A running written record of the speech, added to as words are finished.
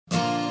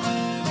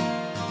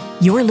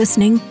You're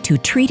listening to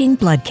Treating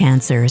Blood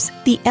Cancers,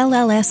 the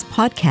LLS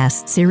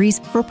podcast series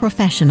for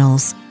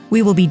professionals.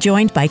 We will be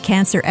joined by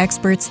cancer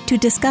experts to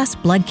discuss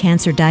blood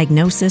cancer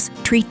diagnosis,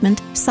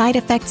 treatment, side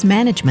effects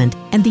management,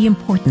 and the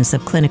importance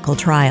of clinical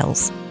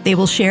trials. They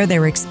will share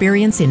their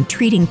experience in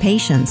treating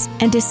patients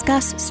and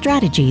discuss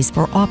strategies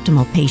for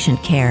optimal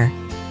patient care.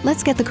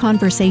 Let's get the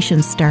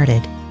conversation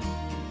started.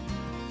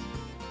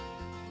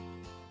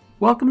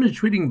 Welcome to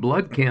Treating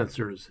Blood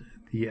Cancers,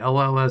 the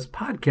LLS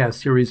podcast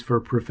series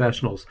for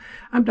professionals.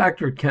 I'm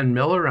Dr. Ken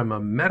Miller. I'm a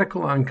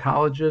medical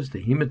oncologist, a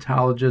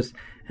hematologist,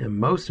 and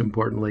most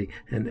importantly,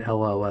 an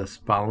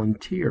LLS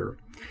volunteer.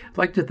 I'd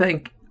like to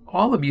thank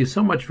all of you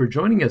so much for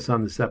joining us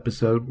on this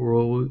episode,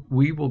 where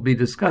we will be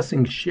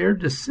discussing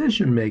shared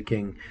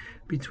decision-making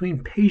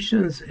between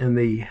patients and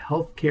the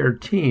healthcare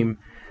team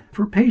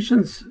for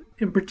patients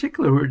in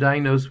particular who are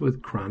diagnosed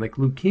with chronic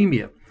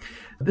leukemia.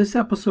 This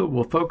episode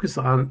will focus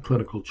on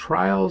clinical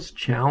trials,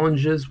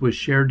 challenges with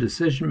shared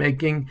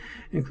decision-making,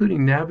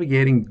 including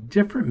navigating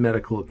different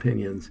medical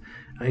opinions,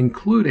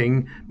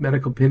 including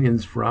medical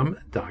opinions from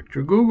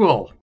Dr.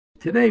 Google.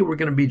 Today, we're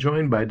going to be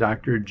joined by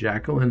Dr.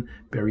 Jacqueline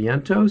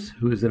Barrientos,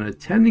 who is an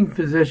attending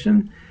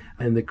physician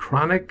in the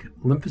Chronic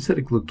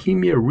Lymphocytic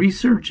Leukemia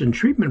Research and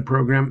Treatment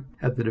Program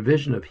at the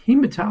Division of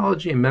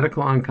Hematology and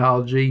Medical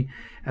Oncology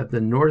at the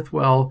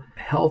Northwell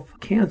Health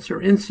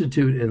Cancer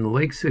Institute in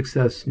Lake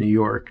Success, New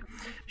York.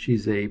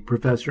 She's a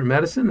professor of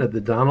medicine at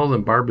the Donald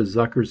and Barbara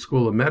Zucker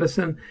School of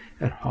Medicine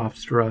at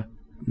Hofstra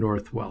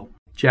Northwell.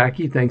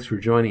 Jackie, thanks for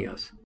joining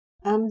us.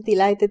 I'm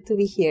delighted to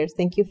be here.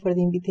 Thank you for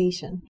the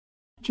invitation.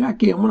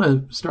 Jackie, I want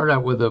to start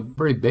out with a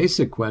very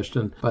basic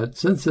question, but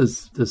since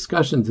this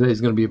discussion today is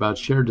going to be about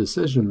shared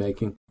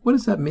decision-making, what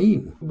does that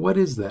mean? What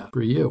is that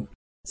for you?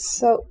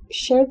 So,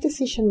 shared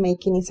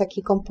decision-making is a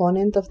key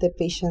component of the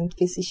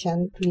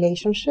patient-physician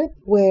relationship,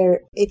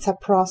 where it's a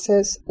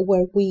process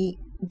where we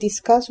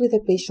discuss with the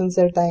patients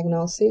their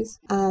diagnosis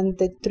and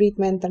the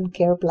treatment and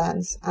care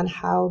plans and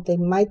how they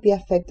might be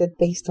affected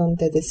based on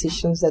the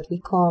decisions that we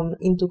come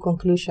into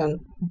conclusion,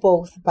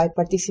 both by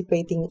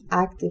participating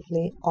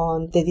actively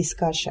on the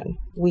discussion.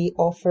 We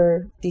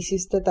offer, this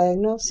is the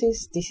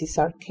diagnosis, this is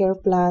our care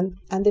plan,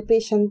 and the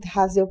patient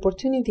has the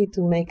opportunity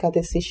to make a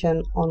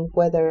decision on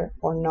whether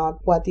or not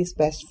what is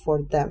best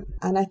for them.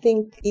 And I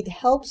think it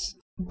helps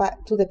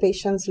back to the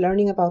patients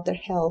learning about their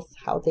health,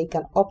 how they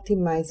can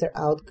optimize their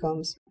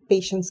outcomes.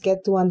 Patients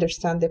get to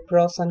understand the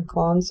pros and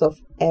cons of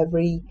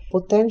every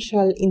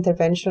potential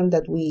intervention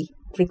that we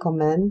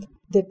recommend.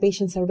 The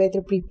patients are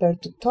better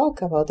prepared to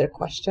talk about their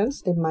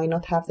questions. They might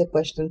not have the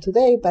question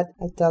today, but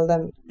I tell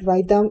them,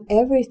 write down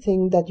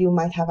everything that you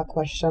might have a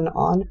question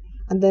on,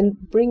 and then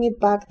bring it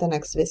back the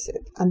next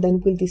visit, and then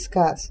we'll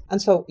discuss. And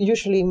so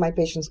usually my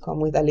patients come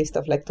with a list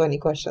of 20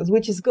 questions,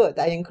 which is good.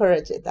 I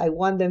encourage it. I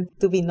want them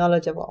to be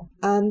knowledgeable.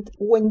 And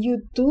when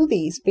you do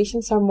these,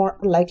 patients are more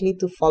likely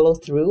to follow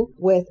through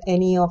with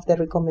any of the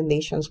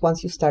recommendations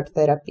once you start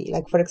therapy.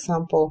 Like, for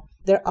example,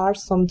 there are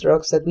some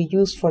drugs that we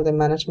use for the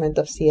management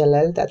of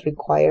CLL that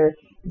require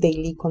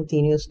daily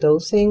continuous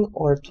dosing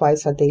or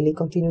twice a daily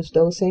continuous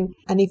dosing.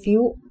 And if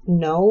you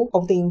know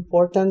of the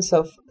importance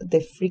of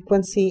the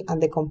frequency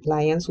and the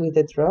compliance with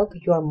the drug,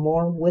 you are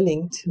more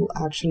willing to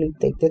actually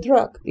take the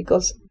drug,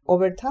 because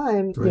over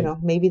time, right,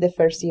 maybe the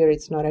first year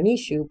it's not an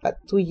issue, but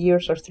 2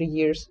 years or 3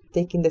 years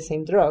taking the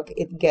same drug,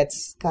 it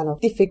gets kind of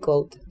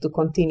difficult to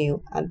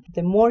continue. And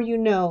the more you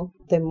know,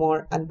 the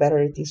more and better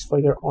it is for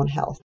your own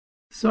health.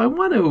 So I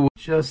want to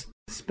just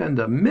spend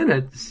a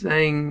minute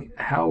saying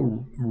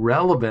how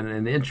relevant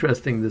and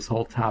interesting this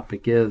whole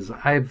topic is.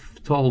 I've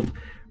told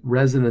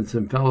residents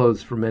and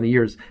fellows for many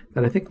years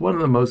that I think one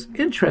of the most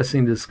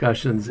interesting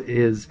discussions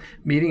is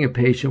meeting a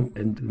patient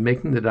and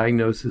making the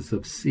diagnosis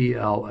of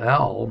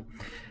CLL,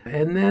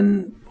 and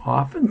then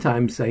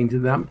oftentimes saying to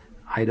them,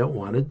 I don't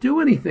want to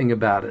do anything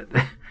about it.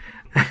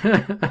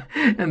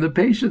 And the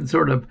patient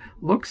sort of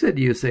looks at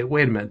you and say,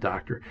 wait a minute,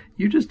 doctor,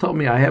 you just told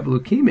me I have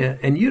leukemia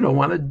and you don't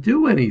want to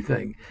do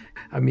anything.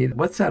 I mean,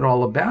 what's that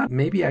all about?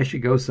 Maybe I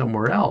should go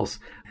somewhere else.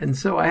 And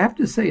so I have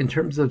to say, in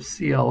terms of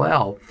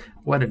CLL,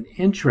 what an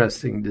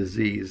interesting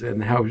disease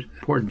and how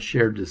important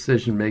shared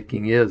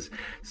decision-making is.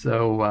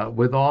 So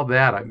with all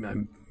that,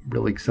 I'm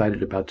really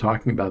excited about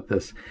talking about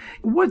this.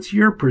 What's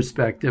your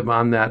perspective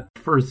on that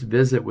first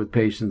visit with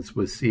patients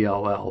with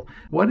CLL?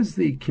 What is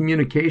the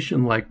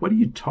communication like? What do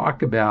you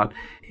talk about?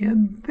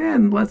 And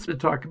then let's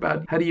talk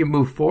about how do you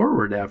move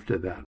forward after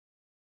that?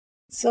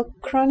 So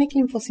chronic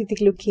lymphocytic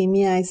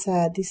leukemia is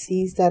a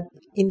disease that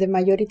in the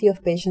majority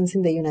of patients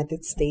in the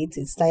United States,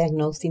 it's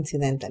diagnosed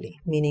incidentally,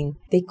 meaning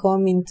they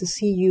come in to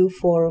see you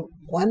for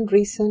one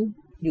reason.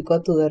 You go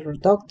to the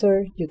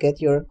doctor, you get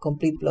your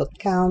complete blood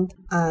count,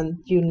 and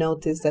you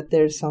notice that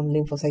there's some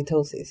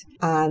lymphocytosis.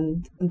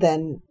 And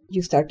then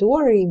you start to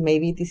worry,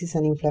 maybe this is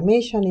an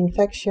inflammation,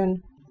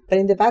 infection. But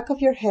in the back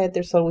of your head,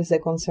 there's always the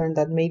concern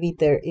that maybe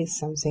there is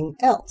something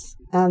else.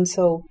 And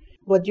so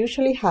what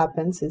usually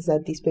happens is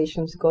that these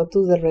patients go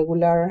to the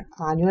regular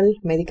annual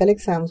medical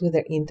exams with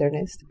their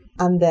internist,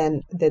 and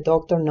then the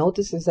doctor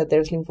notices that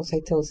there's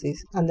lymphocytosis.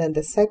 And then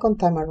the second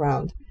time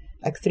around,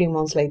 like 3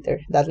 months later,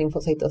 that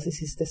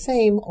lymphocytosis is the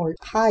same or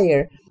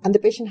higher, and the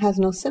patient has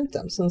no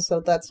symptoms. And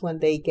so that's when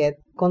they get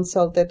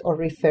consulted or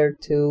referred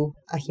to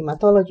a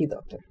hematology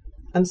doctor.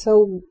 And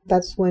so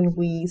that's when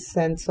we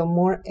send some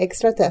more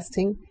extra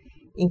testing,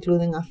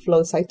 including a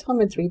flow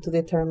cytometry to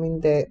determine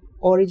the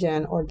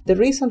origin or the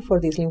reason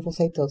for this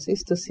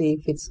lymphocytosis to see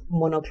if it's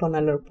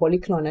monoclonal or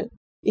polyclonal.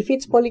 If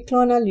it's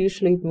polyclonal,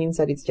 usually it means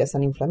that it's just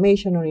an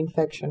inflammation or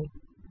infection.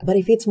 But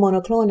if it's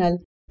monoclonal,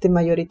 the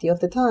majority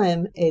of the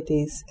time it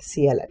is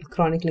CLL,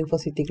 chronic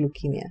lymphocytic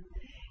leukemia.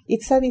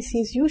 It's a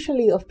disease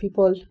usually of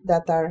people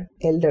that are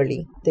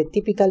elderly. The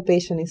typical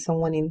patient is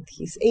someone in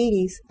his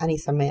 80s and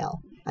is a male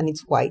and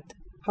it's white.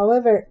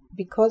 However,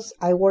 because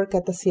I work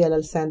at the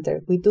CLL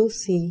center, we do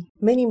see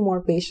many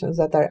more patients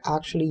that are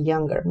actually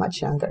younger,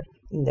 much younger,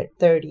 in their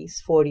 30s,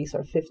 40s,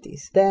 or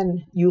 50s.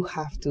 Then you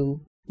have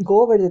to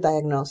go over the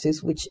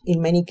diagnosis, which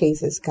in many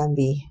cases can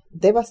be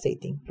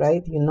devastating,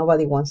 right?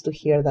 Nobody wants to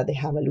hear that they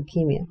have a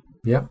leukemia.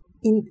 Yep.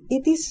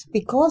 It is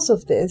because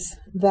of this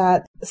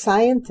that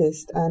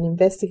scientists and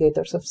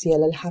investigators of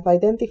CLL have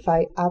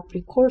identified a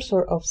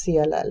precursor of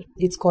CLL.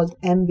 It's called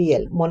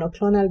MBL,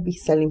 monoclonal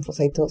B-cell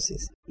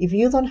lymphocytosis. If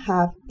you don't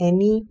have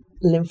any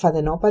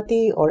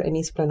lymphadenopathy or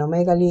any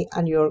splenomegaly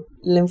and your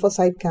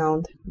lymphocyte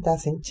count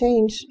doesn't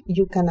change,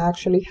 you can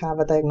actually have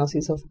a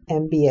diagnosis of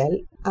MBL,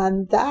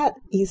 and that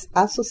is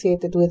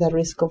associated with a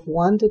risk of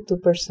 1 to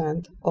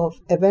 2% of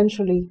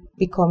eventually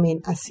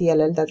becoming a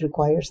CLL that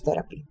requires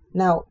therapy.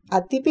 Now,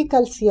 a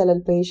typical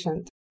CLL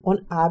patient,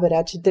 on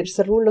average, there's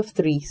a rule of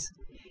threes.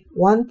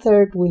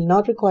 1/3 will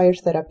not require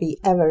therapy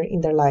ever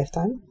in their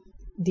lifetime.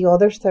 The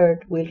other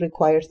third will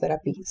require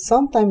therapy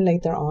sometime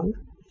later on,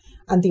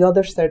 and the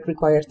other third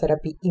requires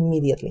therapy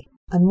immediately.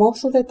 And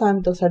most of the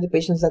time, those are the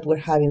patients that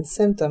were having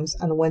symptoms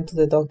and went to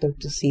the doctor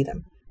to see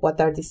them. What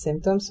are the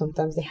symptoms?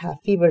 Sometimes they have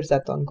fevers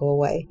that don't go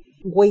away,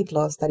 weight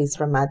loss that is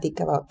dramatic,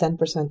 about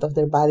 10% of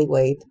their body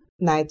weight,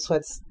 night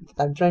sweats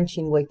that are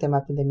drenching, wake them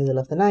up in the middle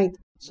of the night.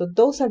 So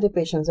those are the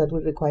patients that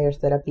will require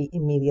therapy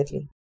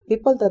immediately.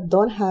 People that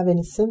don't have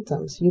any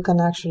symptoms, you can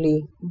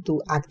actually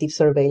do active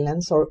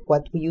surveillance or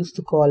what we used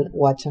to call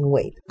watch and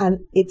wait. And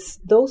it's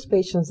those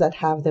patients that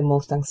have the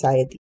most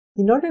anxiety.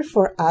 In order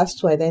for us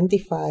to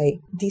identify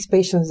these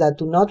patients that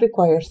do not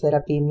require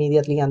therapy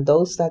immediately and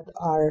those that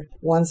are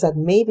ones that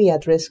may be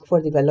at risk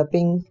for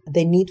developing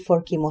the need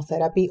for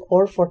chemotherapy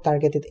or for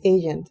targeted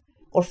agent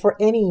or for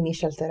any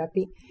initial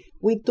therapy,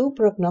 we do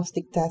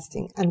prognostic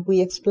testing, and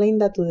we explain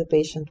that to the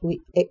patient.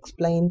 We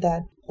explain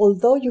that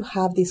although you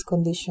have this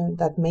condition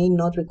that may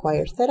not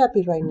require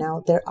therapy right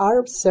now, there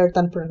are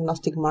certain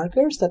prognostic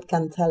markers that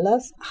can tell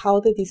us how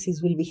the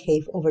disease will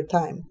behave over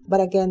time.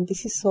 But again,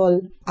 this is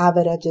all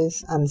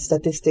averages and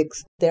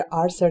statistics. There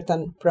are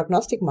certain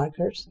prognostic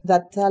markers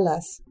that tell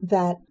us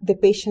that the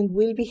patient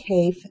will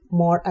behave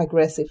more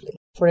aggressively.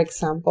 For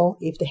example,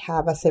 if they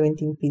have a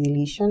 17p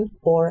deletion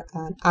or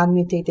an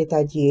unmutated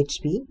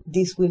IGHV,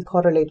 this will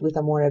correlate with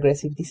a more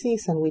aggressive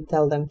disease, and we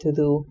tell them to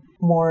do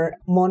more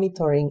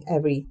monitoring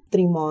every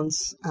 3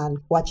 months and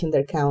watching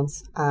their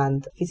counts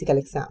and physical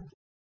exam.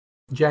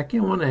 Jackie,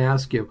 I want to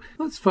ask you,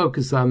 let's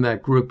focus on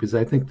that group because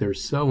I think they're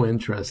so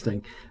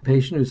interesting. A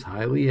patient who's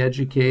highly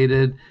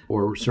educated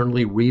or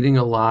certainly reading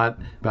a lot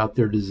about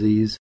their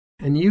disease.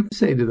 And you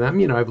say to them,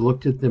 I've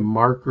looked at the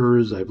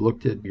markers, I've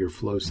looked at your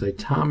flow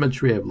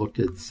cytometry, I've looked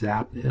at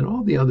ZAP and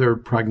all the other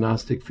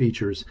prognostic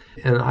features.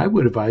 And I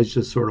would advise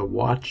just sort of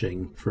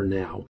watching for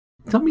now.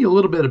 Tell me a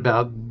little bit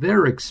about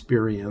their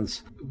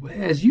experience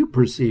as you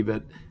perceive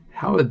it.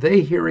 How are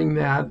they hearing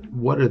that?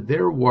 What are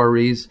their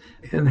worries?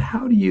 And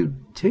how do you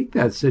take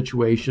that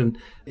situation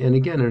and,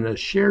 again, in a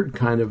shared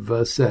kind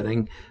of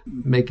setting,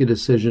 make a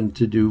decision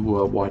to do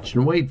watch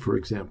and wait, for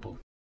example?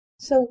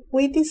 So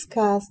we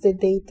discussed the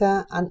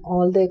data and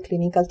all the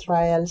clinical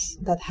trials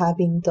that have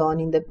been done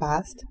in the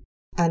past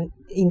and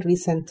in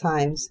recent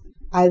times,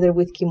 either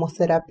with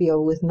chemotherapy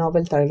or with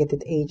novel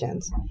targeted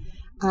agents.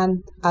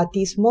 And at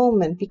this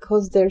moment,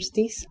 because there's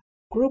this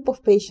group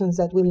of patients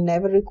that will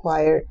never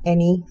require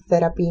any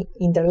therapy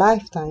in their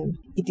lifetime,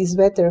 it is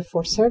better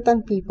for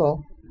certain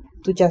people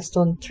to just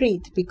don't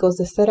treat because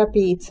the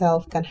therapy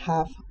itself can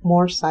have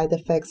more side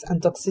effects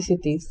and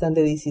toxicities than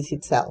the disease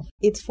itself.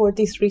 It's for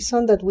this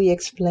reason that we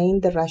explain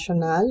the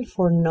rationale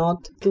for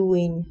not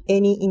doing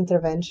any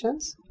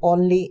interventions,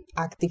 only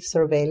active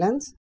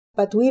surveillance.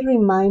 But we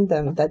remind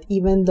them that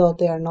even though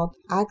they are not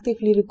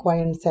actively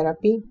requiring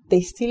therapy,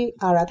 they still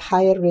are at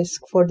higher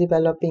risk for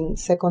developing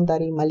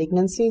secondary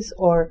malignancies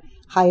or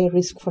higher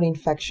risk for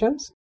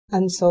infections.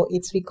 And so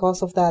it's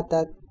because of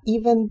that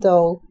even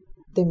though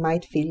they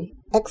might feel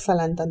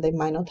excellent and they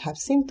might not have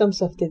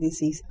symptoms of the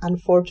disease,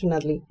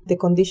 unfortunately, the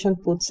condition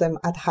puts them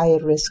at higher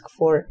risk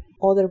for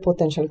other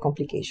potential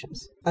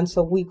complications. And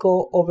so we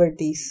go over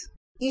these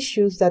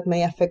issues that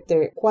may affect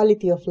their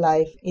quality of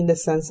life in the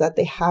sense that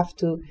they have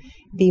to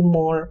be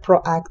more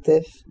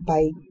proactive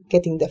by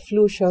getting the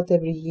flu shot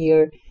every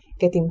year,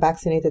 getting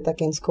vaccinated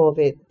against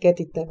COVID,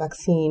 getting the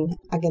vaccine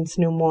against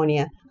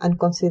pneumonia, and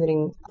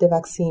considering the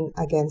vaccine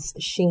against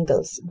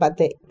shingles, but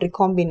the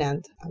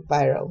recombinant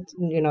viral,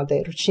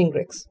 the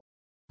Shingrix.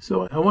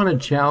 So I want to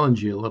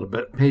challenge you a little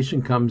bit. A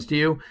patient comes to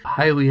you,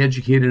 highly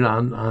educated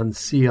on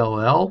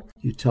CLL.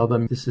 You tell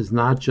them this is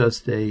not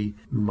just a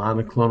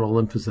monoclonal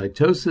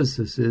lymphocytosis,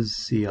 this is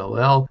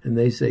CLL. And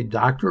they say,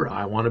 doctor,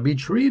 I want to be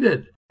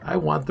treated. I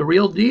want the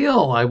real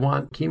deal. I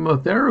want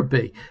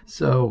chemotherapy.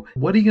 So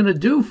what are you going to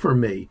do for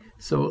me?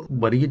 So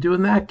what do you do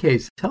in that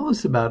case? Tell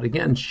us about,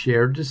 again,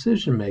 shared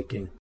decision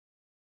making.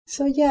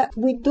 So yeah,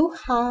 we do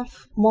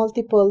have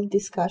multiple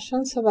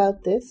discussions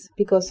about this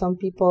because some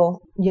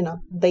people,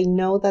 they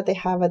know that they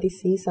have a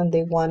disease and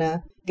they want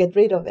to get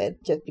rid of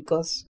it just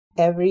because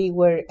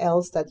everywhere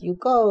else that you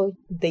go,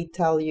 they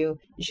tell you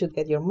should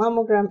get your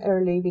mammogram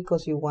early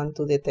because you want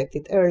to detect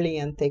it early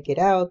and take it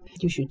out.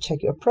 You should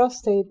check your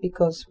prostate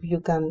because you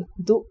can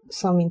do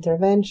some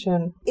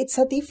intervention. It's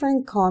a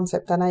different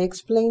concept, and I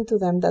explained to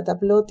them that a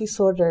blood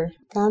disorder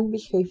can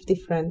behave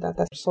different than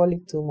a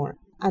solid tumor.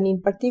 And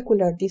in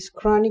particular, these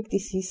chronic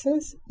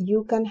diseases,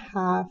 you can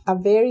have a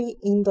very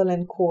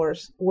indolent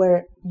course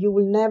where you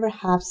will never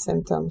have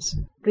symptoms,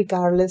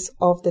 regardless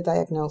of the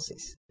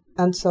diagnosis.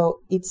 And so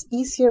it's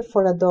easier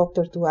for a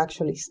doctor to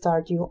actually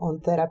start you on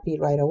therapy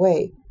right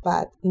away.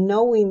 But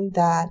knowing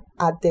that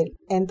at the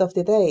end of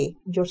the day,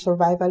 your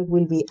survival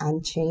will be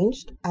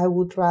unchanged, I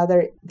would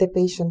rather the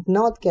patient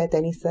not get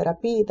any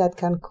therapy that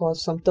can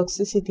cause some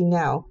toxicity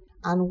now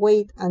and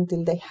wait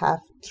until they have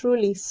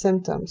truly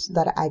symptoms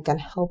that I can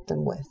help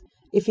them with.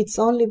 If it's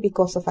only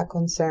because of a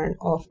concern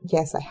of,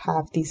 yes, I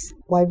have this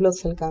white blood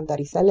cell count that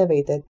is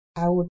elevated,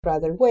 I would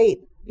rather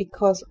wait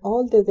because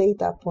all the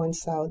data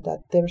points out that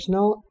there's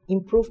no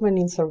improvement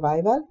in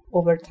survival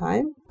over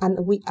time,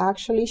 and we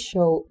actually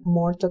show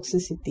more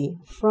toxicity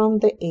from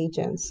the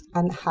agents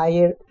and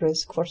higher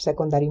risk for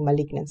secondary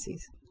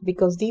malignancies.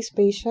 Because these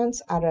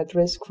patients are at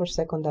risk for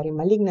secondary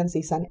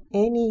malignancies, and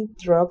any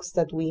drugs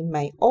that we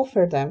may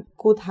offer them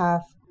could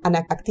have an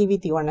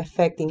activity or an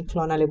effect in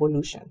clonal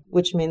evolution,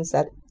 which means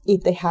that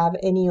if they have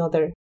any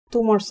other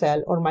tumor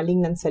cell or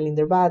malignant cell in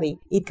their body,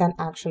 it can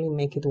actually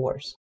make it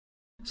worse.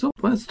 So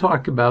let's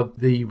talk about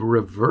the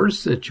reverse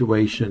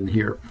situation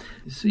here.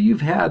 So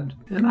you've had,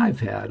 and I've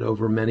had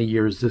over many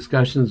years,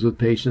 discussions with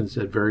patients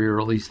at very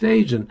early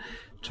stage and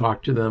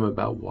talk to them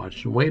about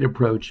watch and wait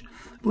approach.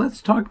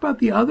 Let's talk about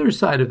the other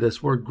side of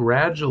this, where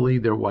gradually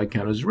their white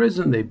count has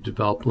risen, they've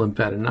developed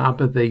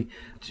lymphadenopathy.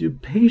 Do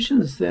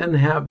patients then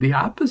have the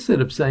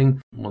opposite of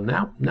saying, well,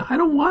 now I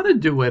don't want to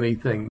do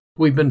anything?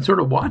 We've been sort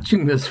of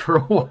watching this for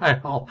a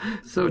while.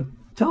 So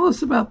tell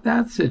us about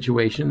that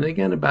situation, and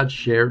again, about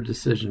shared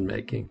decision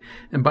making.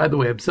 And by the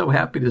way, I'm so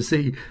happy to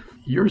see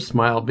your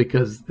smile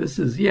because this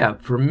is,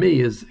 for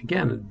me is,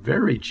 again,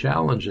 very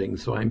challenging.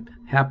 So I'm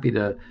happy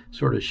to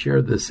sort of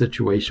share this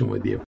situation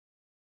with you.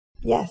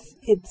 Yes,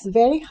 it's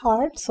very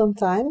hard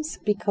sometimes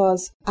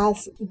because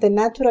as the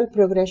natural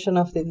progression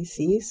of the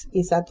disease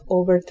is that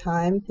over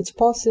time, it's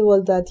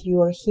possible that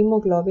your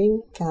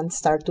hemoglobin can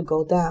start to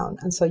go down.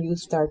 And so you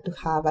start to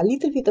have a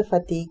little bit of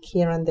fatigue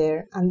here and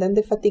there, and then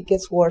the fatigue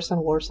gets worse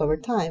and worse over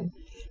time.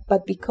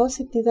 But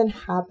because it didn't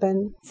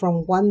happen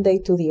from one day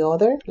to the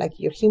other, like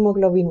your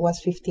hemoglobin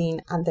was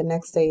 15 and the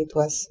next day it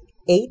was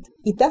 8,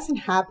 it doesn't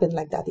happen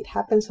like that. It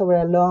happens over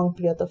a long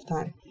period of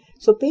time.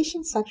 So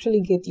patients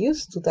actually get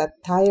used to that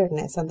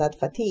tiredness and that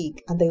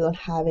fatigue, and they don't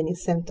have any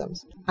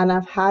symptoms. And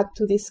I've had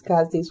to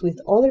discuss this with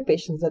other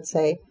patients that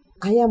say,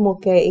 I am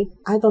okay,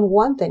 I don't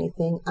want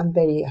anything, I'm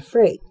very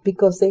afraid,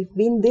 because they've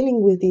been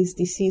dealing with this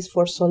disease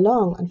for so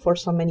long and for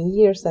so many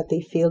years that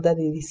they feel that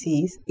the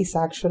disease is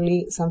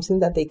actually something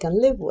that they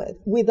can live with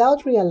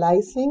without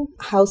realizing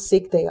how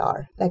sick they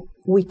are. Like,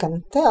 we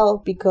can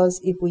tell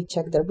because if we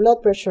check their blood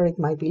pressure, it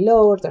might be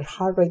low, or their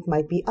heart rate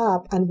might be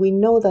up, and we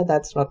know that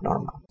that's not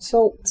normal.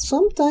 So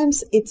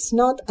sometimes it's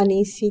not an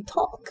easy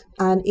talk,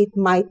 and it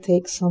might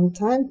take some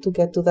time to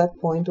get to that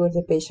point where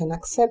the patient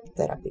accepts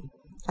therapy.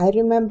 I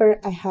remember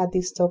I had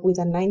this talk with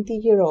a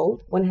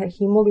 90-year-old when her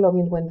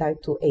hemoglobin went down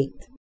to 8.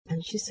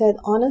 And she said,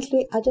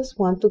 honestly, I just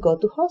want to go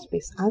to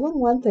hospice. I don't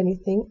want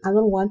anything. I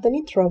don't want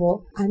any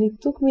trouble. And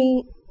it took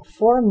me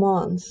 4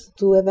 months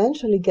to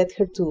eventually get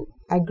her to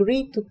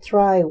agree to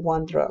try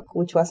one drug,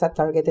 which was a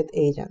targeted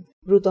agent,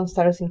 Bruton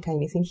tyrosine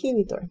kinase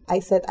inhibitor. I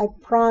said, I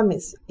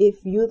promise, if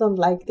you don't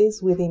like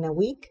this within a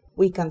week,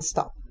 we can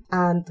stop.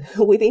 And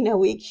within a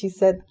week, she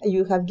said,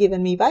 you have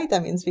given me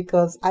vitamins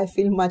because I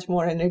feel much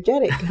more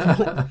energetic. I'm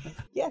like,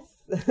 yes,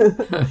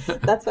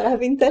 that's what I've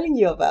been telling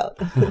you about.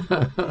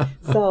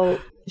 So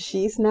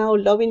she's now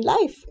loving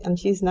life, and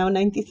she's now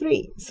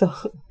 93. So,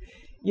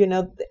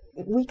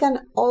 we can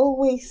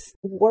always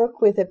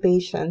work with a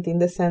patient in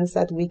the sense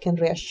that we can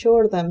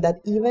reassure them that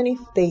even if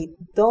they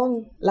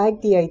don't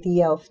like the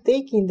idea of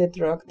taking the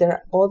drug, there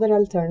are other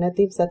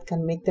alternatives that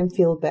can make them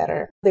feel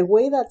better. The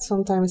way that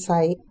sometimes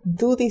I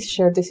do this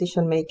shared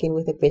decision making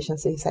with the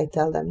patients is I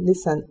tell them,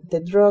 listen,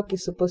 the drug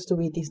is supposed to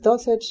be this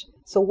dosage,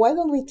 so why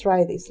don't we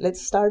try this?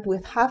 Let's start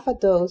with half a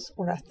dose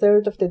or a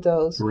third of the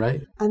dose.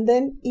 Right. And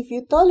then if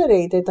you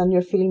tolerate it and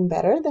you're feeling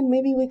better, then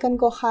maybe we can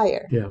go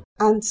higher. Yeah.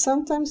 And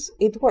sometimes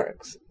it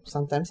works.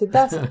 Sometimes it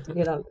doesn't.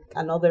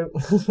 Another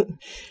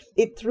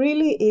It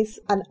really is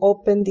an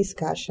open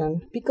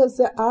discussion because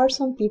there are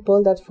some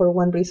people that for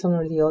one reason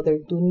or the other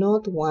do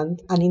not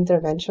want an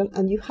intervention,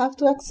 and you have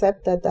to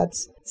accept that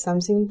that's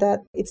something that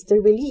it's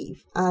their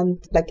belief. And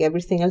like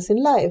everything else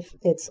in life,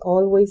 it's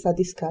always a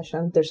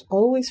discussion. There's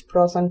always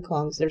pros and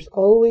cons. There's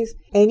always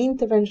any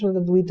intervention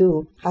that we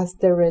do has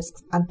their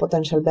risks and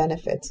potential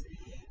benefits.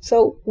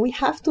 So we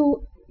have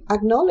to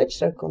acknowledge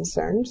their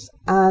concerns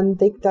and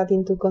take that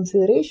into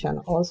consideration.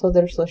 Also,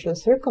 their social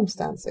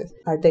circumstances.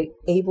 Are they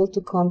able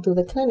to come to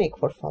the clinic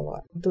for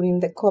follow-up?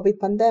 During the COVID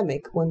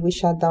pandemic, when we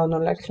shut down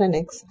all our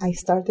clinics, I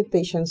started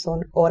patients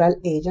on oral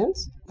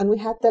agents, and we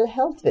had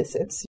telehealth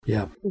visits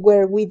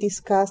where we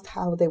discussed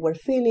how they were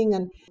feeling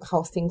and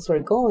how things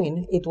were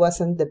going. It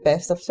wasn't the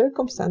best of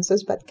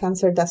circumstances, but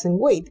cancer doesn't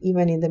wait,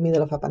 even in the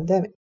middle of a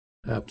pandemic.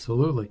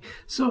 Absolutely.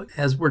 So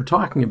as we're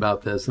talking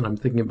about this, and I'm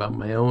thinking about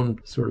my own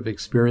sort of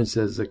experience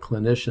as a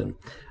clinician,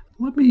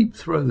 let me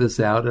throw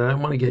this out, and I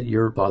want to get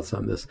your thoughts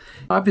on this.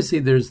 Obviously,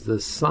 there's the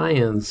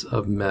science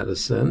of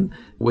medicine,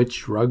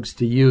 which drugs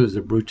to use,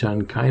 a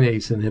Bruton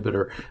kinase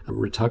inhibitor, a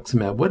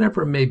rituximab,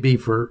 whatever it may be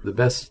for the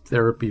best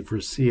therapy for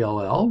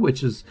CLL,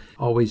 which is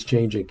always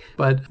changing.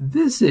 But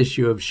this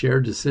issue of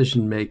shared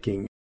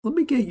decision-making, let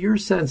me get your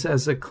sense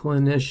as a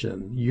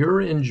clinician,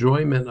 your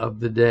enjoyment of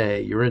the day,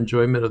 your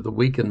enjoyment of the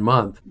week and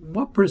month.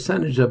 What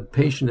percentage of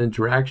patient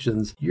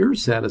interactions, your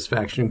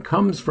satisfaction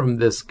comes from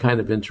this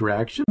kind of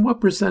interaction? What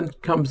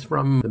percent comes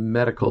from the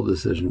medical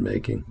decision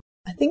making?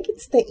 I think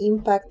it's the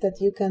impact that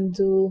you can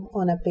do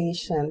on a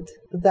patient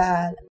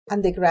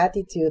and the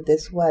gratitude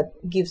is what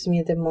gives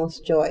me the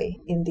most joy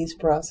in this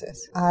process.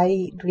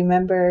 I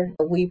remember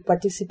we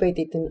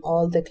participated in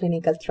all the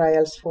clinical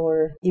trials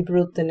for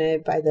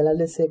ibrutinib,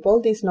 idelalisib, all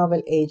these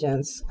novel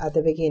agents at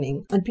the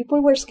beginning. And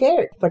people were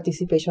scared of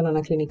participation on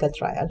a clinical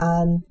trial.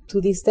 And to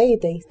this day,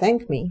 they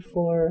thank me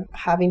for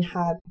having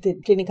had the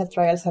clinical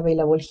trials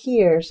available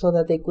here so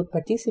that they could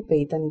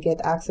participate and get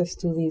access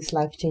to these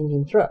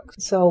life-changing drugs.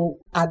 So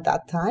at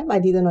that time, I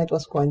didn't know it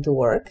was going to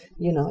work.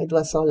 It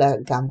was all a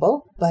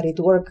gamble, but it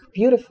worked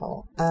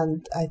beautiful.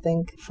 And I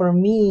think for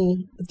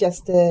me,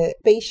 just the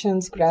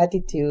patient's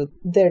gratitude,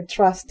 their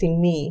trust in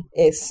me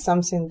is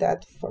something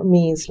that for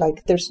me is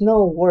like, there's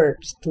no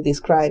words to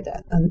describe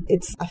that. And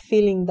it's a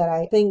feeling that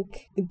I think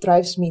it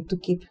drives me to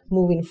keep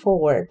moving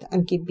forward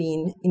and keep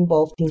being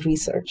involved in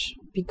research,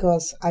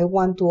 because I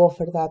want to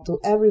offer that to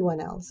everyone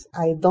else.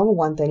 I don't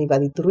want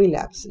anybody to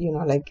relapse.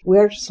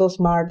 We're so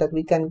smart that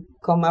we can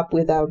come up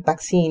with a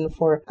vaccine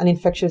for an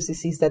infectious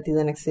disease that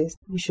didn't exist.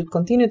 We should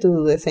continue to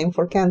do the same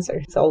for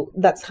cancer. So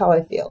that's how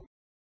I feel.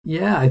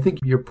 Yeah, I think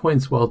your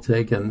point's well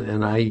taken,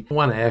 and I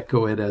want to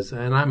echo it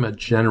and I'm a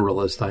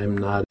generalist, I am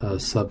not a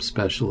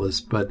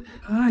subspecialist, but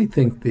I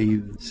think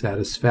the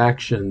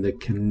satisfaction, the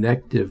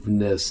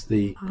connectiveness,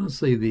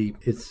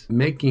 it's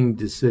making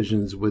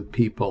decisions with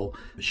people,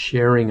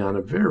 sharing on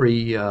a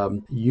very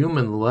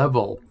human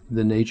level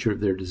the nature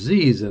of their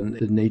disease and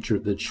the nature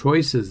of the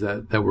choices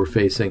that we're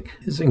facing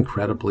is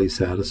incredibly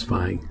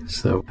satisfying.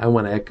 So I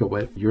want to echo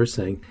what you're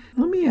saying.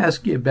 Let me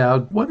ask you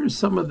about what are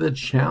some of the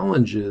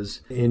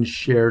challenges in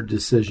shared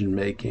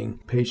decision-making?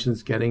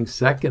 Patients getting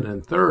second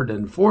and third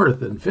and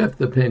fourth and fifth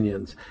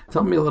opinions.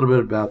 Tell me a little bit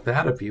about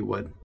that, if you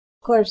would.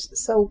 Of course.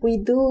 So we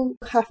do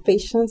have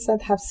patients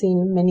that have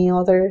seen many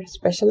other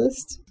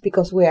specialists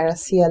because we are a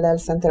CLL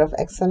Center of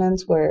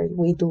Excellence where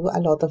we do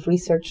a lot of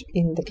research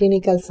in the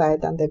clinical side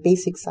and the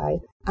basic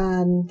side.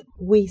 And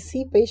we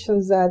see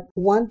patients that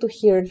want to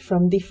hear it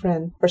from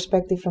different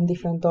perspectives from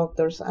different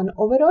doctors. And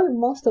overall,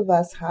 most of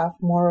us have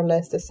more or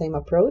less the same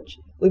approach.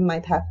 We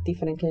might have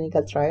different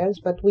clinical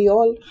trials, but we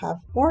all have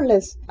more or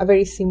less a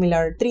very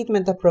similar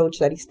treatment approach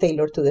that is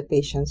tailored to the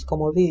patient's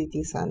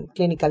comorbidities and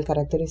clinical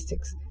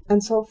characteristics.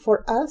 And so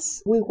for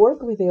us, we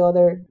work with the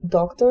other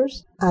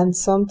doctors, and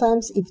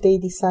sometimes if they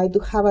decide to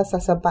have us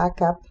as a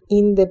backup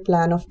in the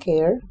plan of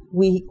care,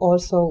 we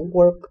also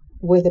work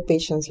with the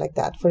patients like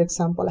that. For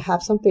example, I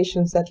have some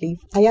patients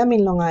I am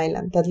in Long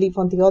Island, that live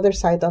on the other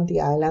side of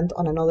the island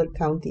on another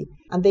county.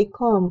 And they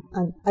come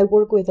and I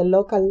work with a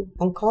local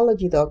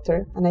oncology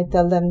doctor and I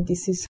tell them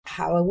this is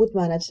how I would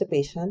manage the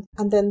patient.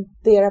 And then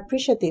they are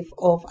appreciative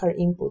of our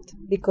input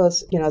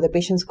because, the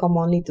patients come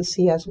only to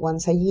see us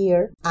once a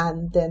year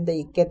and then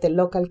they get the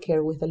local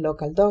care with the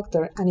local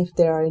doctor. And if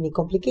there are any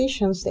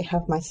complications, they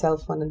have my cell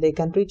phone and they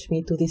can reach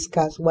me to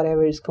discuss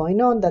whatever is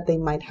going on that they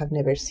might have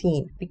never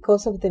seen.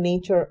 Because of the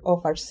nature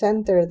of our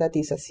center, that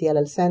is a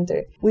CLL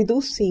center, we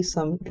do see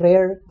some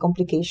rare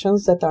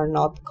complications that are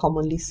not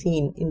commonly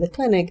seen in the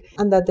clinic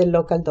and that the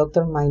local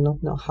doctor might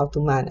not know how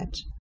to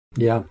manage.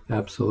 Yeah,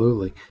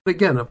 absolutely.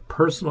 Again, a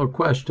personal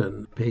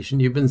question. A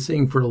patient you've been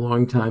seeing for a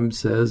long time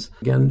says,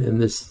 again, in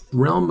this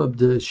realm of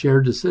the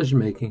shared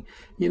decision-making,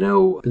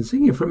 I've been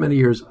seeing you for many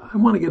years. I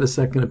want to get a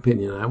second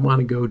opinion. I want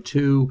to go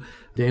to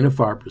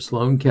Dana-Farber,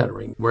 Sloan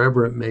Kettering,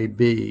 wherever it may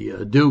be,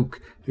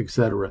 Duke,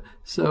 etc.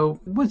 So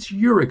what's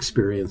your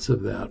experience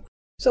of that?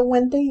 So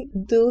when they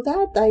do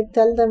that, I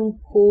tell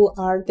them who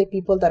are the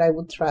people that I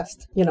would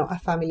trust, a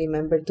family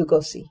member to go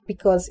see.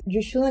 Because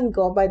you shouldn't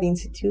go by the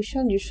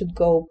institution, you should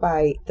go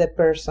by the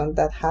person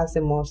that has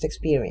the most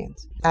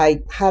experience. I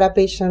had a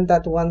patient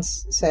that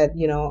once said,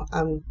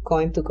 I'm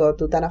going to go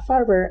to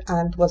Dana-Farber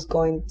and was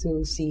going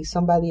to see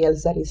somebody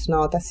else that is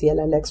not a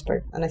CLL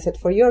expert. And I said,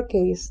 for your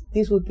case,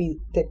 these would be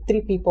the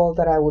 3 people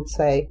that I would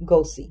say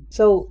go see.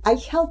 So I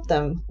help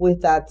them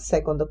with that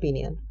second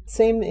opinion.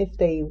 Same if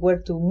they were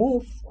to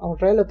move or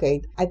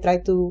relocate, I try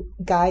to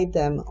guide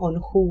them on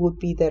who would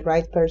be the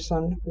right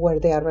person where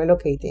they are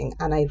relocating.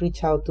 And I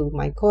reach out to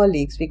my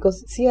colleagues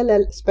because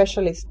CLL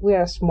specialists, we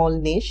are a small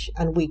niche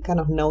and we kind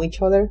of know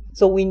each other.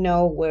 So we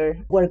know where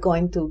we're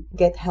going to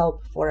get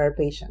help for our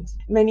patients.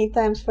 Many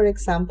times, for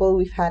example,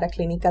 we've had a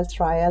clinical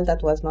trial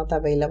that was not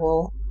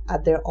available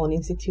at their own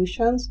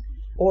institutions,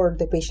 or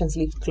the patients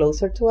lived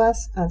closer to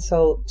us. And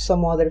so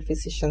some other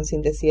physicians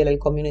in the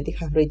CLL community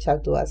have reached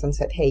out to us and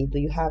said, hey, do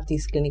you have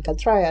this clinical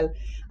trial?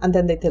 And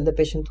then they tell the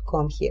patient to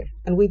come here.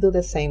 And we do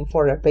the same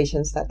for our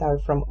patients that are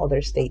from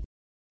other states.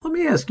 Let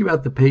me ask you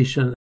about the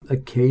patient.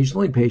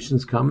 Occasionally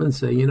patients come and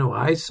say,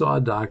 I saw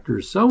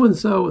Dr.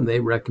 So-and-so and they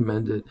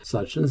recommended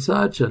such and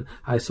such. And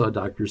I saw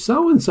Dr.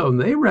 So-and-so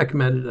and they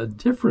recommended a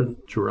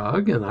different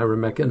drug. And I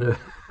recommended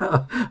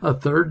a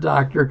third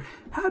doctor.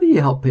 How do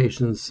you help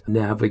patients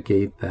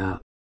navigate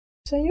that?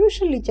 So I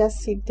usually just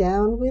sit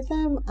down with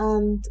them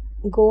and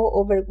go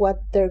over what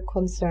their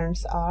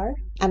concerns are.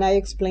 And I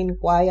explain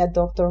why a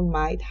doctor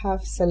might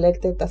have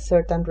selected a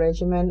certain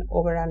regimen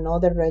over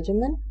another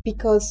regimen,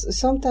 because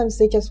sometimes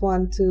they just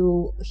want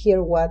to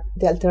hear what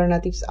the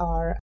alternatives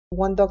are.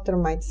 One doctor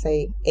might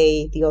say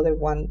A, the other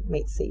one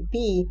might say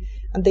B,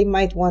 and they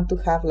might want to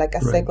have like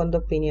a second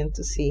opinion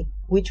to see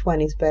which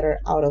one is better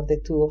out of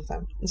the 2 of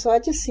them. So I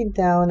just sit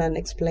down and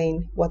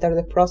explain what are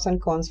the pros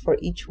and cons for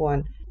each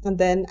one. And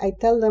then I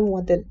tell them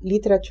what the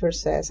literature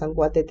says and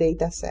what the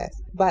data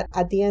says. But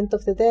at the end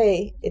of the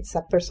day, it's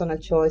a personal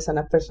choice and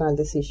a personal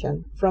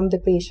decision from the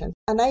patient.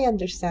 And I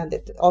understand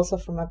it also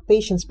from a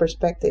patient's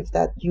perspective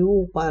that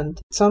you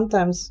want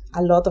sometimes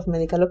a lot of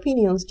medical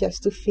opinions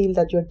just to feel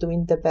that you're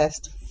doing the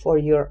best for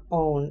your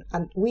own.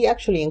 And we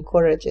actually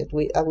encourage it.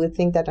 We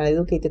think that an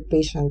educated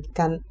patient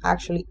can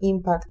actually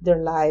impact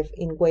their life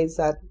in ways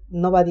that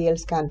nobody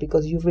else can,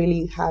 because you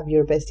really have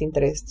your best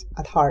interests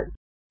at heart.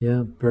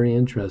 Yeah, very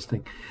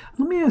interesting.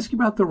 Let me ask you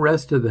about the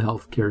rest of the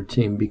healthcare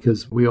team,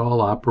 because we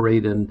all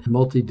operate in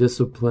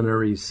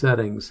multidisciplinary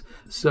settings.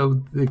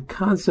 So the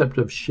concept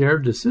of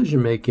shared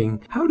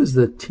decision-making, how does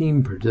the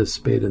team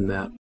participate in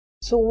that?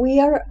 So we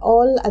are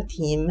all a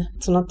team.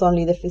 It's not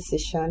only the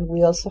physician.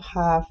 We also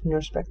have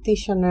nurse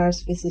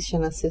practitioners,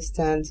 physician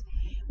assistants.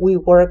 We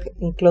work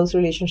in close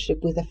relationship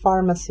with the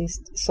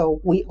pharmacist, so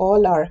we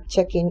all are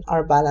checking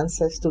our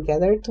balances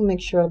together to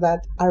make sure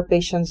that our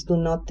patients do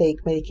not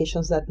take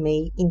medications that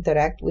may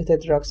interact with the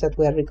drugs that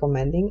we are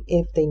recommending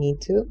if they need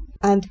to.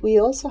 And we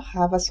also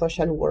have a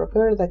social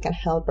worker that can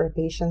help our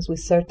patients with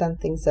certain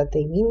things that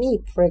they may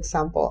need. For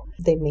example,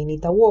 they may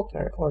need a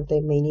walker, or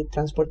they may need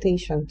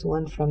transportation to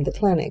and from the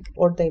clinic,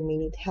 or they may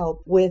need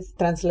help with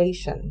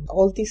translation.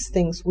 All these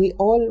things, we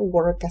all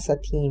work as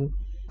a team.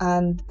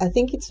 And I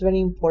think it's very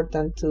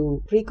important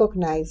to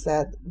recognize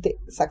that the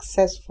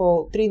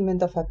successful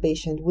treatment of a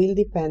patient will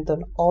depend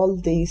on all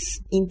these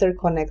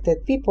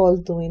interconnected people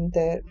doing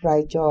the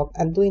right job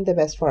and doing the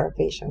best for our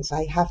patients.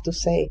 I have to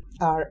say,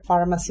 our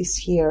pharmacists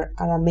here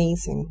are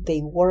amazing. They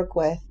work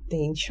with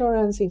the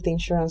insurance. If the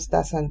insurance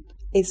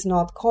it's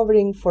not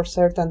covering for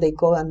certain, they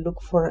go and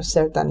look for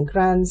certain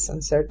grants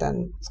and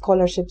certain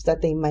scholarships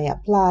that they may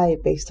apply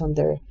based on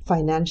their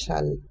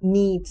financial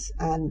needs.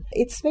 And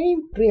it's very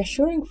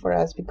reassuring for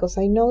us, because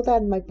I know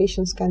that my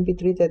patients can be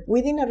treated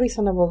within a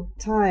reasonable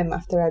time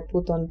after I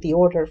put on the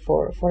order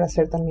for a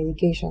certain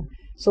medication.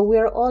 So we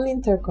are all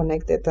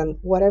interconnected, and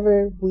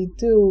whatever we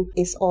do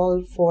is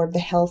all for the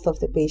health of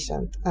the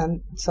patient.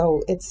 And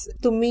so it's,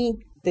 to me,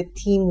 the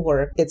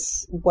teamwork,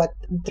 it's what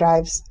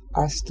drives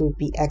us to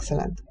be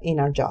excellent in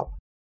our job.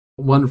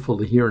 Wonderful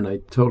to hear, and I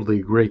totally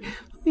agree.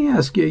 Let me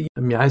ask you,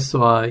 I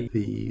saw,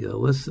 the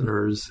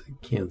listeners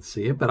can't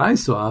see it, but I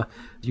saw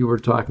you were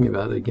talking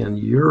about, again,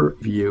 your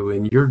view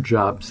and your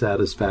job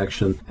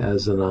satisfaction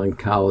as an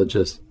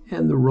oncologist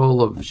and the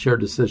role of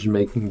shared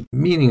decision-making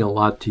meaning a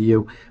lot to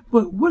you.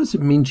 But what does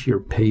it mean to your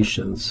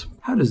patients?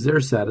 How does their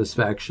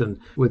satisfaction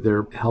with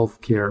their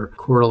healthcare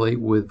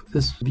correlate with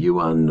this view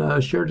on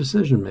shared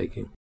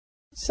decision-making?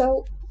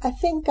 So I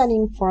think an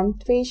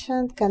informed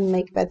patient can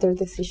make better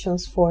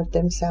decisions for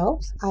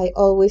themselves. I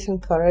always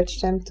encourage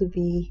them to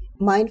be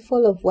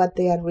mindful of what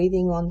they are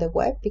reading on the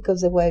web,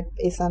 because the web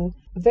is a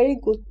very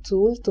good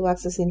tool to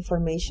access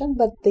information,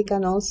 but they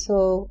can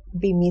also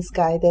be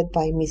misguided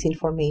by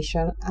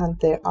misinformation. And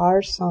there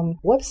are some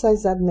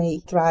websites that may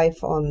thrive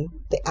on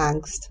the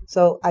angst.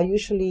 So I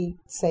usually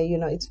say,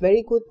 it's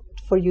very good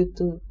for you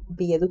to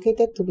be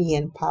educated, to be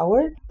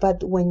empowered.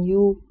 But when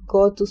you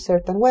go to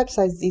certain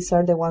websites, these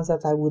are the ones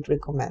that I would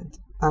recommend.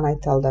 And I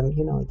tell them,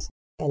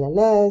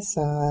 LLS,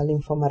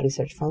 Lymphoma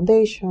Research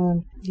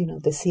Foundation,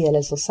 the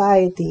CLL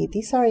Society.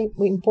 These are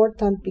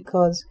important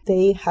because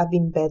they have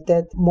been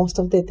vetted. Most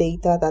of the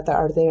data that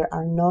are there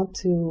are not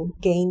to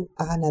gain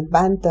an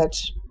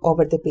advantage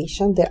over the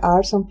patient. There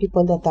are some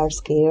people that are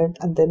scared,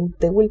 and then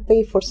they will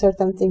pay for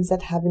certain things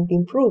that haven't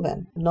been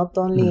proven. Not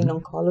only in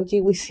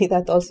oncology, we see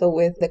that also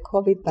with the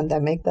COVID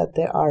pandemic, that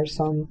there are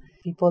some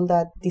people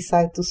that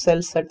decide to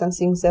sell certain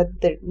things that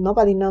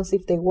nobody knows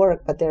if they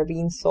work, but they're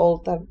being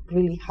sold at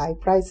really high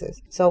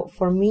prices. So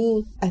for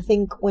me, I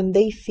think when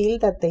they feel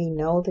that they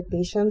know the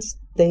patients,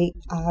 they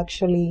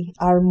actually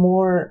are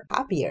more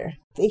happier.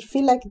 They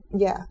feel like,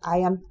 I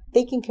am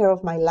taking care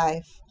of my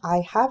life.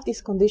 I have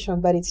this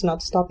condition, but it's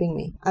not stopping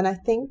me. And I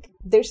think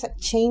there's a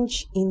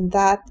change in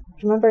that.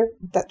 Remember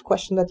that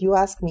question that you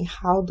asked me,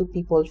 how do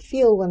people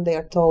feel when they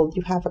are told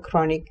you have a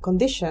chronic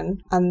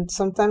condition? And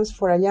sometimes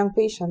for a young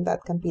patient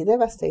that can be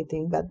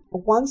devastating, but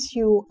once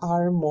you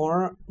are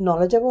more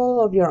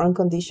knowledgeable of your own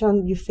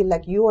condition, you feel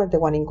like you are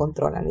the one in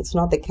control and it's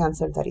not the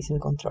cancer that is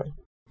in control.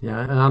 Yeah,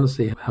 and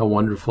honestly, how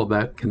wonderful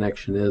that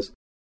connection is.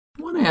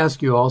 I want to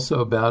ask you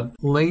also about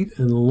late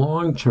and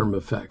long-term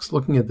effects,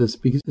 looking at this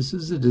because this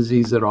is a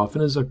disease that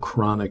often is a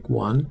chronic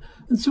one.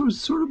 And so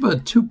it's sort of a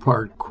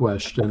two-part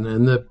question,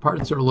 and the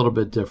parts are a little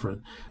bit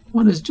different.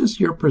 One is just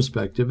your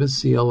perspective. Is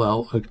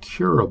CLL a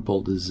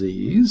curable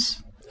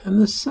disease?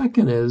 And the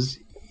second is,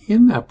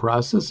 in that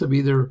process of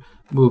either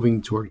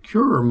moving toward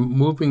cure or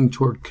moving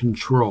toward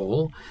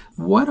control,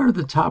 what are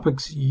the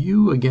topics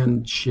you,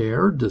 again,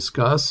 share,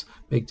 discuss,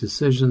 make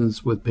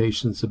decisions with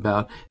patients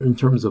about in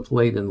terms of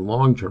late and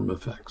long-term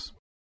effects?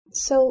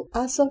 So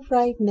as of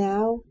right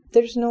now,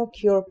 there's no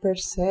cure per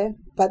se,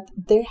 but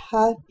there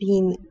have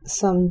been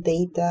some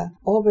data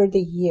over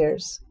the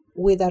years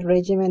with a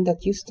regimen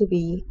that used to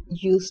be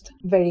used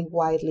very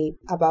widely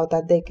about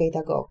a decade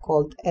ago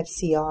called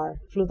FCR,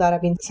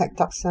 fludarabine,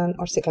 Cytoxan,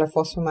 or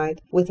cyclophosphamide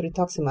with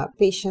rituximab.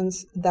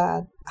 Patients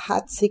that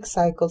had 6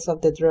 cycles of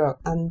the drug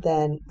and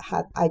then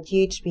had a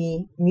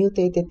GHB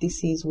mutated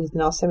disease with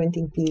no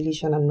 17p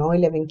deletion and no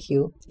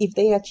 11q, if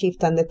they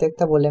achieved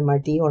undetectable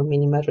MRD or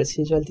minimal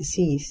residual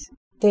disease,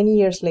 10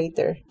 years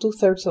later,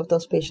 2/3 of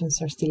those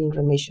patients are still in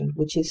remission,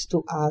 which is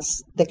to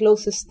us the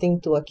closest thing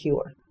to a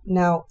cure.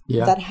 Now,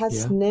 that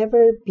has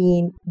never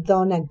been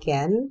done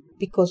again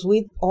because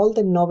with all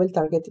the novel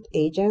targeted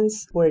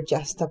agents were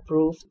just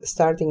approved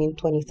starting in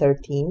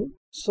 2013.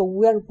 So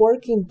we are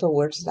working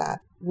towards that.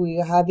 We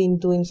have been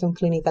doing some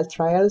clinical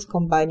trials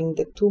combining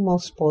the 2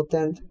 most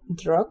potent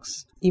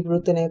drugs,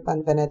 ibrutinib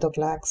and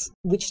venetoclax,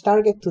 which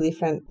target 2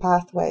 different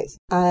pathways.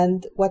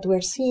 And what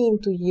we're seeing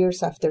 2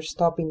 years after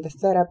stopping the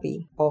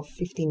therapy of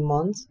 15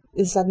 months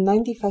is that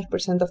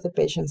 95% of the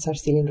patients are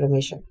still in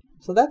remission.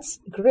 So that's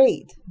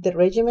great. The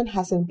regimen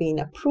hasn't been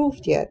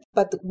approved yet,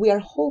 but we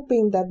are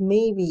hoping that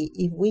maybe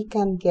if we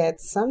can get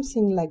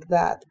something like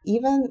that,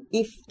 even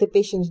if the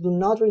patients do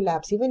not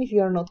relapse, even if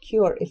you are not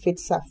cured, if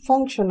it's a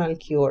functional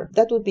cure,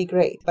 that would be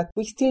great. But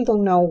we still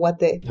don't know what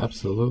the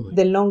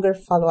longer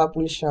follow-up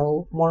will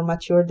show. More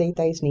mature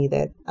data is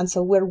needed. And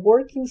so we're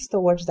working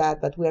towards that,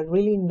 but we are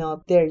really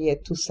not there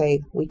yet to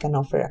say we can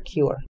offer a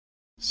cure.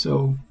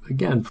 So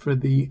again, for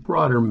the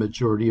broader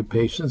majority of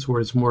patients where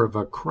it's more of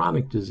a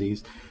chronic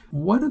disease,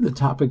 what are the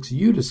topics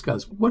you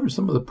discuss? What are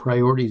some of the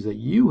priorities that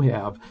you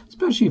have,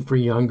 especially for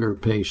younger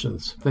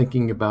patients,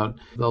 thinking about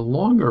the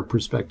longer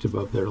perspective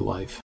of their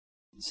life?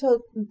 So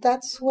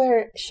that's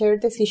where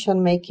shared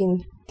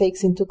decision-making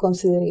takes into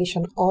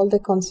consideration all the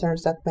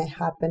concerns that may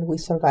happen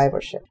with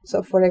survivorship.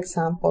 So for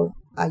example,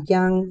 a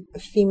young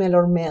female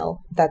or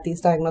male that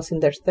is diagnosed in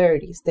their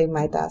 30s, they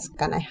might ask,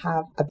 can I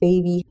have a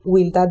baby?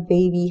 Will that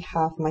baby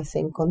have my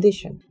same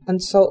condition?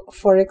 And so,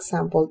 for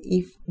example,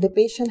 if the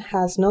patient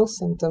has no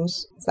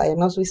symptoms,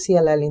 diagnosed with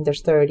CLL in their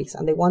 30s,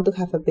 and they want to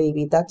have a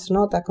baby, that's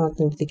not a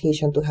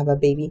contraindication to have a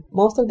baby.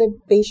 Most of the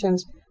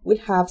patients will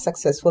have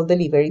successful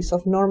deliveries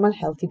of normal,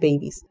 healthy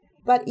babies.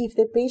 But if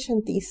the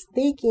patient is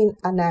taking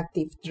an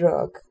active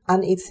drug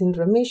and it's in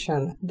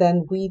remission,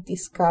 then we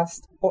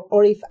discussed,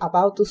 or if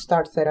about to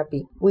start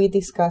therapy, we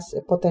discuss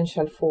a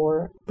potential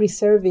for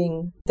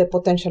preserving the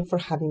potential for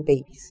having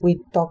babies. We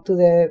talk to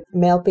the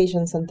male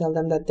patients and tell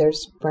them that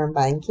there's sperm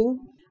banking.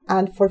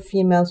 And for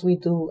females, we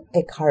do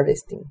egg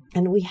harvesting.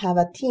 And we have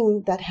a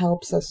team that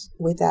helps us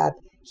with that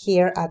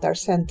here at our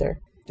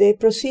center. The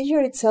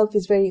procedure itself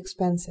is very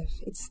expensive.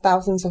 It's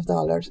thousands of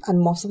dollars, and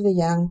most of the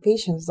young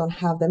patients don't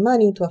have the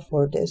money to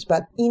afford this.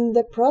 But in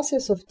the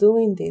process of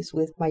doing this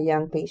with my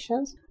young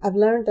patients, I've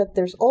learned that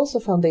there's also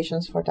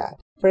foundations for that.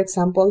 For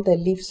example, the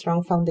Live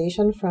Strong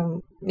Foundation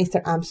from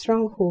Mr.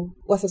 Armstrong, who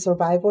was a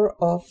survivor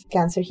of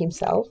cancer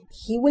himself,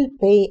 he will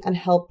pay and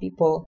help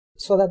people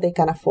so that they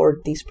can afford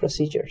these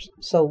procedures.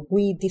 So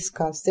we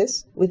discuss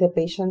this with the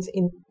patients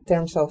in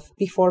terms of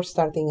before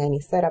starting any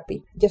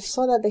therapy, just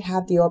so that they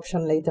have the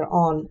option later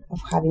on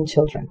of having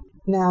children.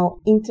 Now,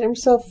 in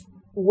terms of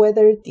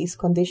whether this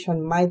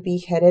condition might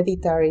be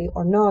hereditary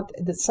or not,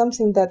 that's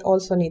something that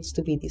also needs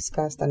to be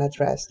discussed and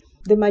addressed.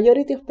 The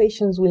majority of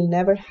patients will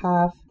never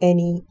have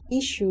any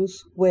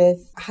issues with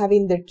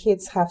having their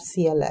kids have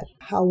CLL.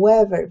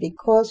 However,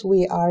 because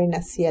we are in a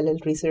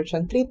CLL research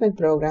and treatment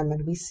program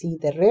and we see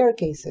the rare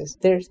cases,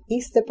 there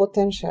is the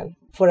potential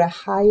for a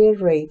higher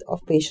rate of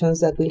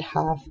patients that will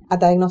have a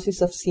diagnosis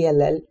of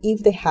CLL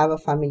if they have a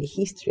family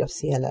history of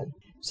CLL.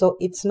 So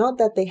it's not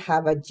that they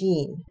have a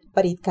gene,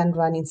 but it can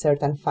run in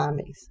certain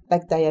families,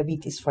 like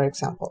diabetes, for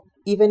example.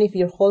 Even if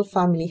your whole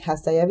family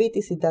has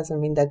diabetes, it doesn't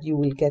mean that you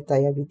will get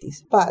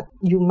diabetes, but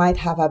you might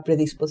have a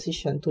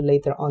predisposition to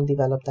later on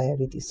develop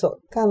diabetes. So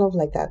kind of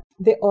like that.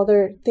 The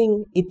other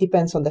thing, it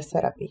depends on the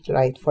therapy,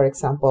 right? For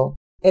example,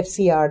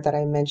 FCR that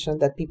I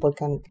mentioned, that people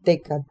can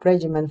take a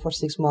regimen for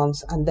 6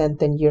 months and then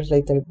 10 years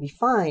later be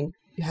fine.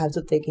 You have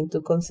to take into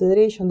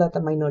consideration that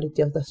a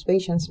minority of those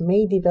patients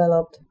may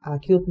develop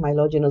acute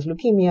myelogenous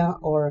leukemia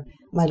or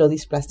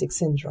myelodysplastic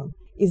syndrome.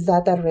 Is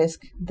that a risk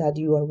that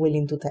you are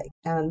willing to take?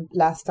 And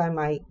last time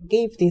I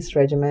gave this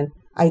regimen,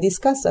 I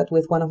discussed that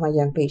with one of my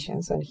young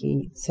patients, and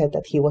he said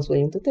that he was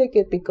willing to take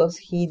it because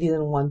he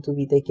didn't want to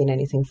be taking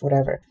anything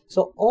forever.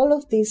 So all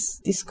of these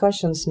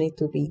discussions need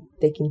to be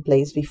taking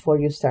place before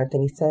you start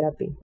any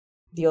therapy.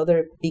 The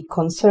other big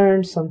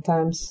concern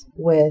sometimes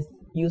with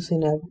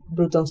using a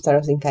Bruton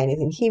tyrosine kinase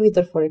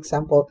inhibitor, for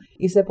example,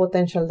 is the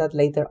potential that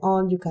later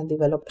on you can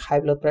develop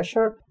high blood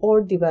pressure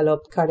or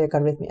develop cardiac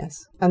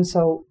arrhythmias. And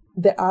so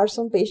there are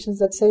some patients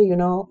that say,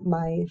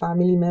 my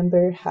family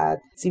member had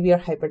severe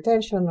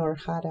hypertension or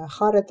had a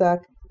heart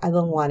attack. I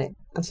don't want it.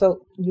 And so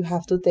you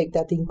have to take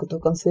that into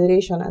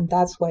consideration. And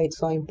that's why it's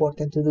so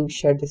important to do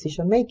shared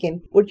decision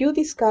making, where you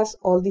discuss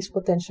all these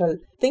potential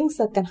things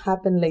that can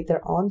happen later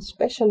on,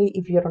 especially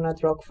if you're on a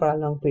drug for a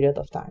long period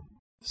of time.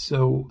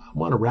 So I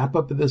want to wrap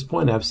up at this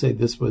point. I have to say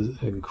this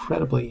was an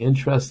incredibly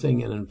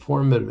interesting and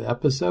informative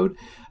episode.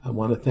 I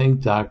want to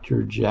thank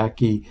Dr.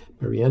 Jackie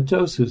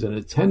Barrientos, who's an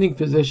attending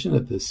physician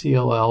at the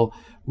CLL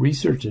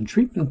Research and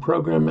Treatment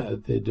Program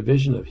at the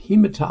Division of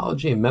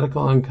Hematology and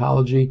Medical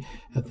Oncology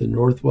at the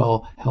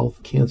Northwell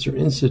Health Cancer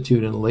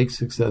Institute in Lake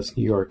Success,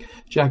 New York.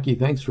 Jackie,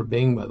 thanks for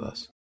being with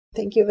us.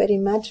 Thank you very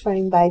much for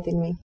inviting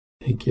me.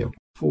 Thank you.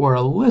 For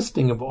a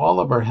listing of all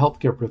of our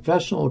healthcare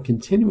professional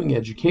continuing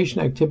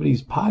education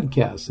activities,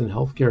 podcasts, and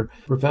healthcare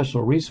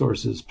professional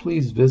resources,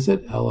 please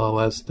visit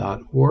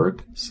lls.org/CE.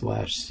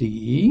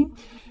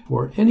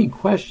 For any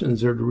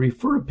questions or to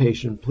refer a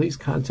patient, please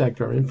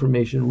contact our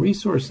Information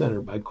Resource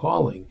Center by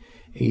calling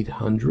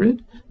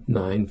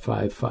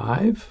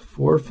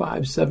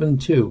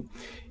 800-955-4572.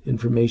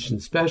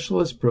 Information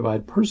specialists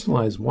provide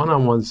personalized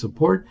one-on-one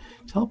support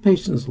to help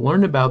patients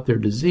learn about their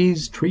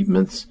disease,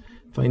 treatments,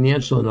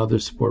 financial and other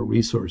support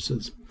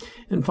resources.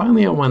 And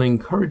finally, I want to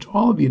encourage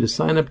all of you to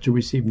sign up to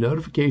receive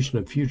notification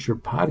of future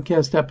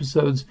podcast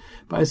episodes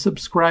by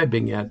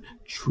subscribing at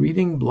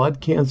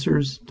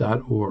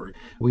treatingbloodcancers.org.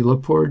 We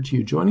look forward to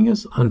you joining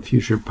us on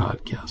future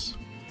podcasts.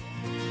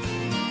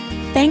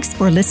 Thanks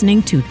for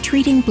listening to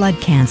Treating Blood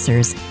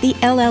Cancers, the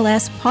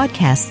LLS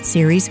podcast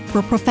series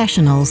for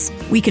professionals.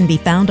 We can be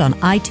found on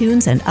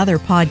iTunes and other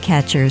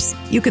podcatchers.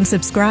 You can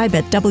subscribe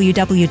at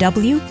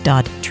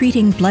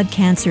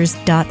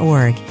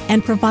www.treatingbloodcancers.org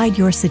and provide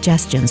your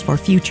suggestions for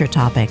future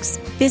topics.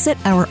 Visit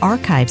our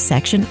archives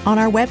section on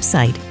our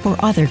website for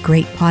other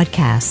great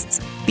podcasts.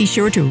 Be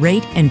sure to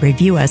rate and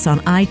review us on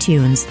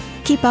iTunes.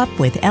 Keep up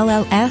with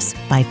LLS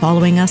by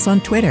following us on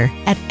Twitter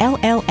at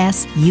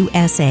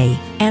LLSUSA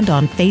and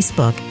on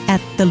Facebook at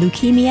the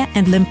Leukemia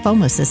and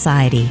Lymphoma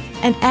Society,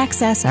 and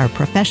access our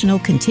professional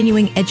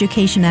continuing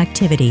education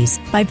activities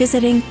by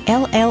visiting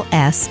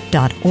lls.org/CE.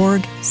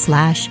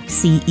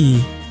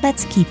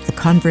 Let's keep the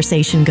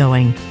conversation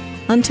going.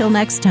 Until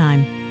next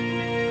time.